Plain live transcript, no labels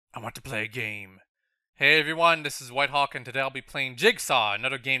want to play a game. Hey everyone, this is Whitehawk, and today I'll be playing Jigsaw,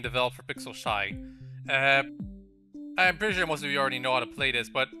 another game developed for PixelShy. I'm pretty sure most of you already know how to play this,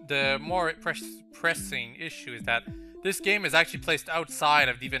 but the more pressing issue is that this game is actually placed outside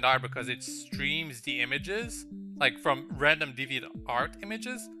of DeviantArt because it streams the images, like from random DeviantArt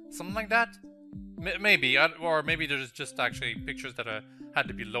images, something like that. Maybe, or maybe there's just actually pictures that had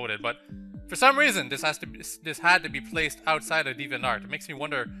to be loaded, but for some reason this had to be placed outside of DeviantArt. It makes me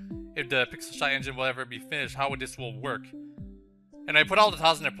wonder if the PixelShy engine will ever be finished, how this will work. And I put all the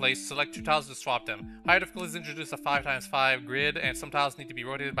tiles in their place, select 2 tiles to swap them. Higher difficulties introduce a 5x5 grid, and some tiles need to be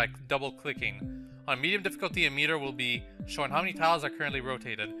rotated by double clicking. On medium difficulty, a meter will be showing how many tiles are currently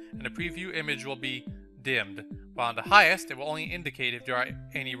rotated, and the preview image will be dimmed. While on the highest, it will only indicate if there are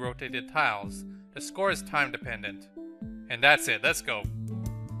any rotated tiles. The score is time dependent. And that's it, let's go.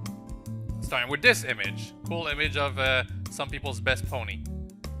 Starting with this image. Cool image of some people's best pony.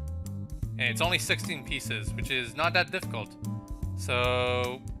 And it's only 16 pieces, which is not that difficult.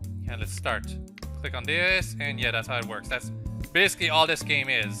 So, yeah, let's start. Click on this, and yeah, that's how it works. That's basically all this game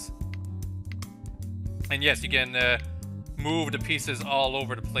is. And yes, you can move the pieces all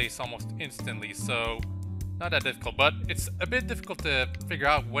over the place almost instantly, so not that difficult. But it's a bit difficult to figure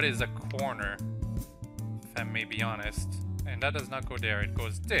out what is a corner, if I may be honest. And that does not go there, it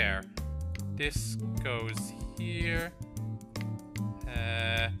goes there. This goes here.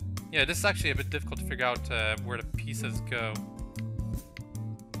 Yeah, this is actually a bit difficult to figure out where the pieces go.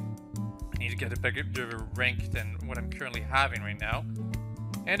 I need to get a bigger rank than what I'm currently having right now.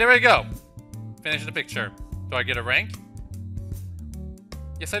 And there we go! Finish the picture. Do I get a rank?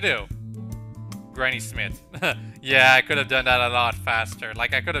 Yes, I do. Granny Smith. Yeah, I could have done that a lot faster.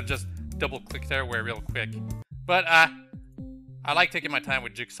 Like, I could have just double-clicked there real quick. But, I like taking my time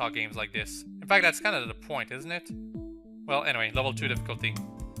with Jigsaw games like this. In fact, that's kind of the point, isn't it? Well, anyway, level 2 difficulty.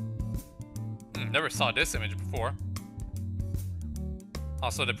 Never saw this image before.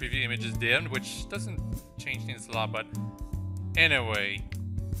 Also, the preview image is dimmed, which doesn't change things a lot, but anyway.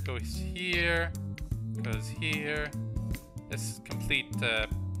 Goes here. Goes here. This complete,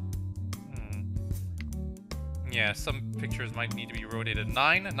 yeah, some pictures might need to be rotated.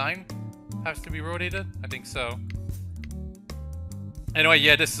 9 has to be rotated? I think so. Anyway,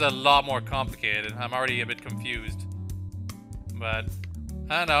 yeah, this is a lot more complicated. I'm already a bit confused. But,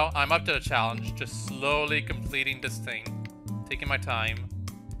 I don't know, I'm up to the challenge. Just slowly completing this thing. Taking my time.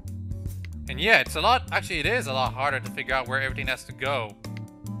 And yeah, it's a lot, actually it is a lot harder to figure out where everything has to go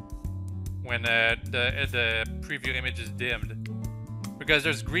when the preview image is dimmed. Because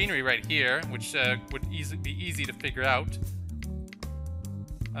there's greenery right here, which would be easy to figure out.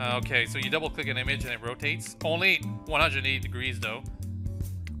 Okay, so you double click an image and it rotates. Only 180 degrees though.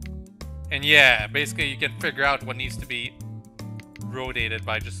 And yeah, basically you can figure out what needs to be rotated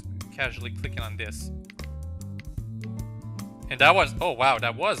by just casually clicking on this. And that was, oh wow,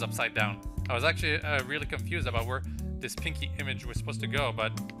 that was upside down. I was actually really confused about where this pinky image was supposed to go,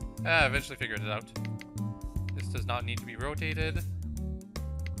 but I eventually figured it out. This does not need to be rotated.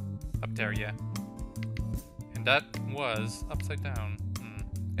 Up there, yeah. And that was upside down.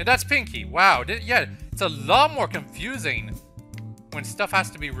 And that's pinky. Wow, yeah, it's a lot more confusing when stuff has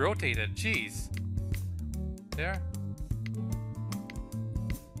to be rotated. Jeez. There.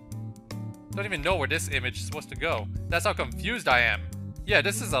 Don't even know where this image is supposed to go. That's how confused I am. Yeah,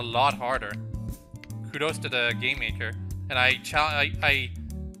 this is a lot harder. Kudos to the game maker. And I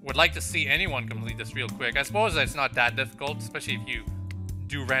would like to see anyone complete this real quick. I suppose it's not that difficult, especially if you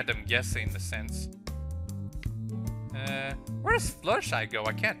do random guessing in the sense. Where does PixelShy go?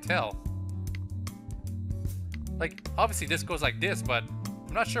 I can't tell. Like, obviously this goes like this, but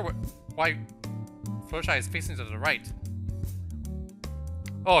I'm not sure why PixelShy is facing to the right.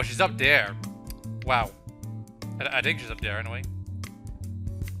 Oh, she's up there. Wow. I think she's up there anyway.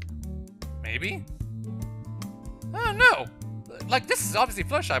 Maybe? I don't know. Like, this is obviously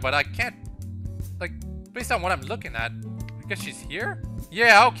PixelShy, but I can't... Like, based on what I'm looking at, I guess she's here?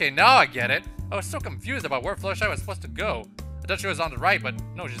 Yeah, okay, now I get it. I was so confused about where PixelShy was supposed to go. I thought she was on the right, but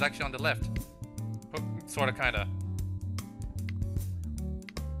no, she's actually on the left. But sorta, kinda.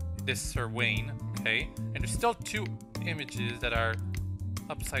 This is her Wayne, okay. And there's still 2 images that are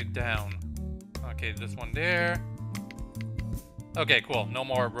upside down. Okay, this one there. Okay, cool. No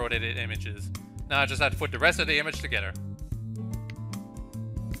more rotated images. Now I just have to put the rest of the image together.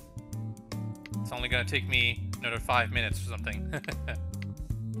 It's only gonna take me another 5 minutes or something.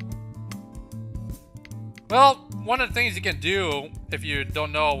 Well, one of the things you can do if you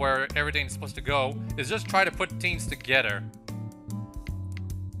don't know where everything's supposed to go is just try to put things together.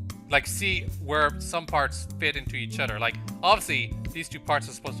 Like, see where some parts fit into each other. Like, obviously these two parts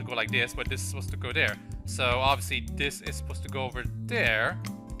are supposed to go like this, but this is supposed to go there. So obviously this is supposed to go over there,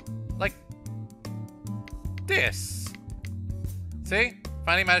 like this. See?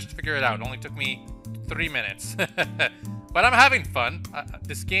 Finally managed to figure it out. It only took me 3 minutes. But I'm having fun.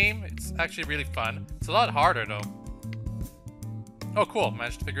 This game, it's actually really fun. It's a lot harder though. Oh cool,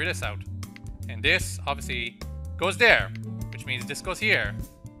 managed to figure this out. And this obviously goes there, which means this goes here.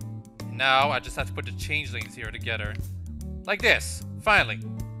 And now I just have to put the changelings here together. Like this. Finally.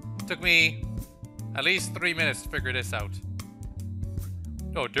 Took me at least 3 minutes to figure this out.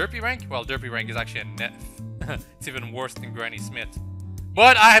 Oh, Derpy rank? Well, Derpy rank is actually a net. It's even worse than Granny Smith.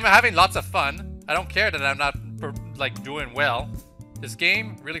 But I'm having lots of fun. I don't care that I'm not, like, doing well. This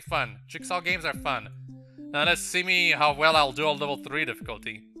game, really fun. Jigsaw games are fun. Now let's see me how well I'll do on level 3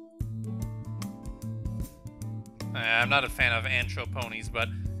 difficulty. I'm not a fan of antro ponies, but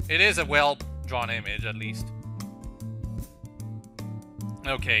it is a well-drawn image, at least.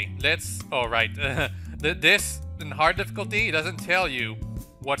 Okay, let's... Oh, right. This, in hard difficulty, doesn't tell you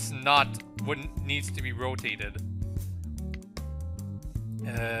what needs to be rotated.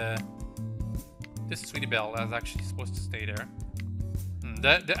 This Sweetie Belle is actually supposed to stay there.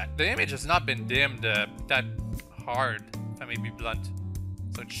 The image has not been dimmed that hard, if I may be blunt.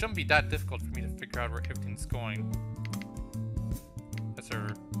 So it shouldn't be that difficult for me to figure out where everything's going. That's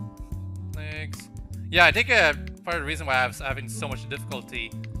her legs. Yeah, I think part of the reason why I was having so much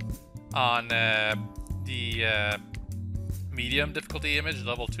difficulty on the medium difficulty image,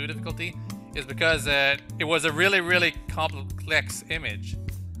 level 2 difficulty, is because it was a really, really complex image.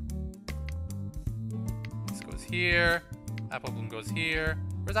 This goes here. Apple Bloom goes here.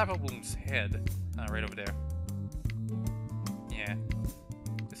 Where's Apple Bloom's head? Right over there. Yeah.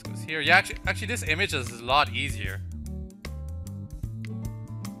 This goes here. Yeah, actually this image is a lot easier.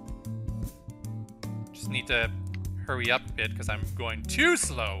 Just need to hurry up a bit because I'm going too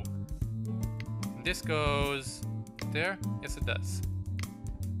slow. And this goes there? Yes, it does.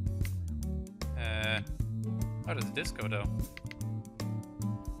 How does this go, though?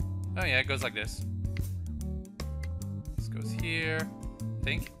 Oh, yeah, it goes like this. This goes here. I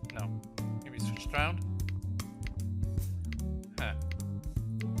think? No. Maybe switched around? Huh.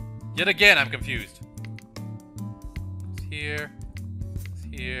 Yet again, I'm confused. It's here. It's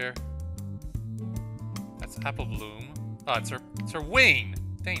here. That's Apple Bloom. Oh, it's her wing.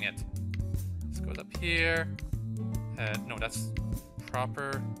 Dang it. This goes up here. No, that's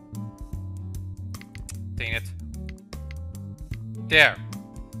proper. Dang it. There.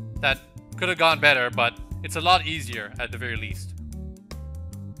 That could have gone better, but it's a lot easier at the very least.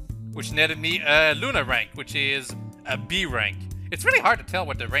 Which netted me a Luna rank, which is a B rank. It's really hard to tell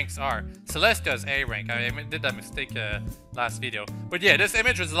what the ranks are. Celestia's A rank. I did that mistake last video. But yeah, this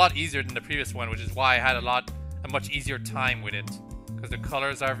image was a lot easier than the previous one, which is why I had a much easier time with it. Because the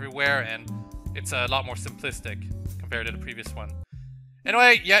colors are everywhere and it's a lot more simplistic compared to the previous one.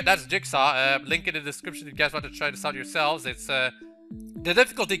 Anyway, yeah, that's Jigsaw. Link in the description if you guys want to try this out yourselves. It's the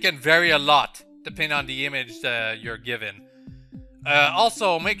difficulty can vary a lot depending on the image you're given.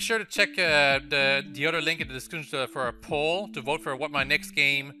 Also, make sure to check the other link in the description for a poll to vote for what my next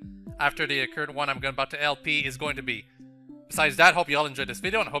game after the current one I'm about to LP is going to be. Besides that, hope you all enjoyed this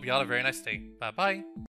video and I hope you all have a very nice day. Bye bye.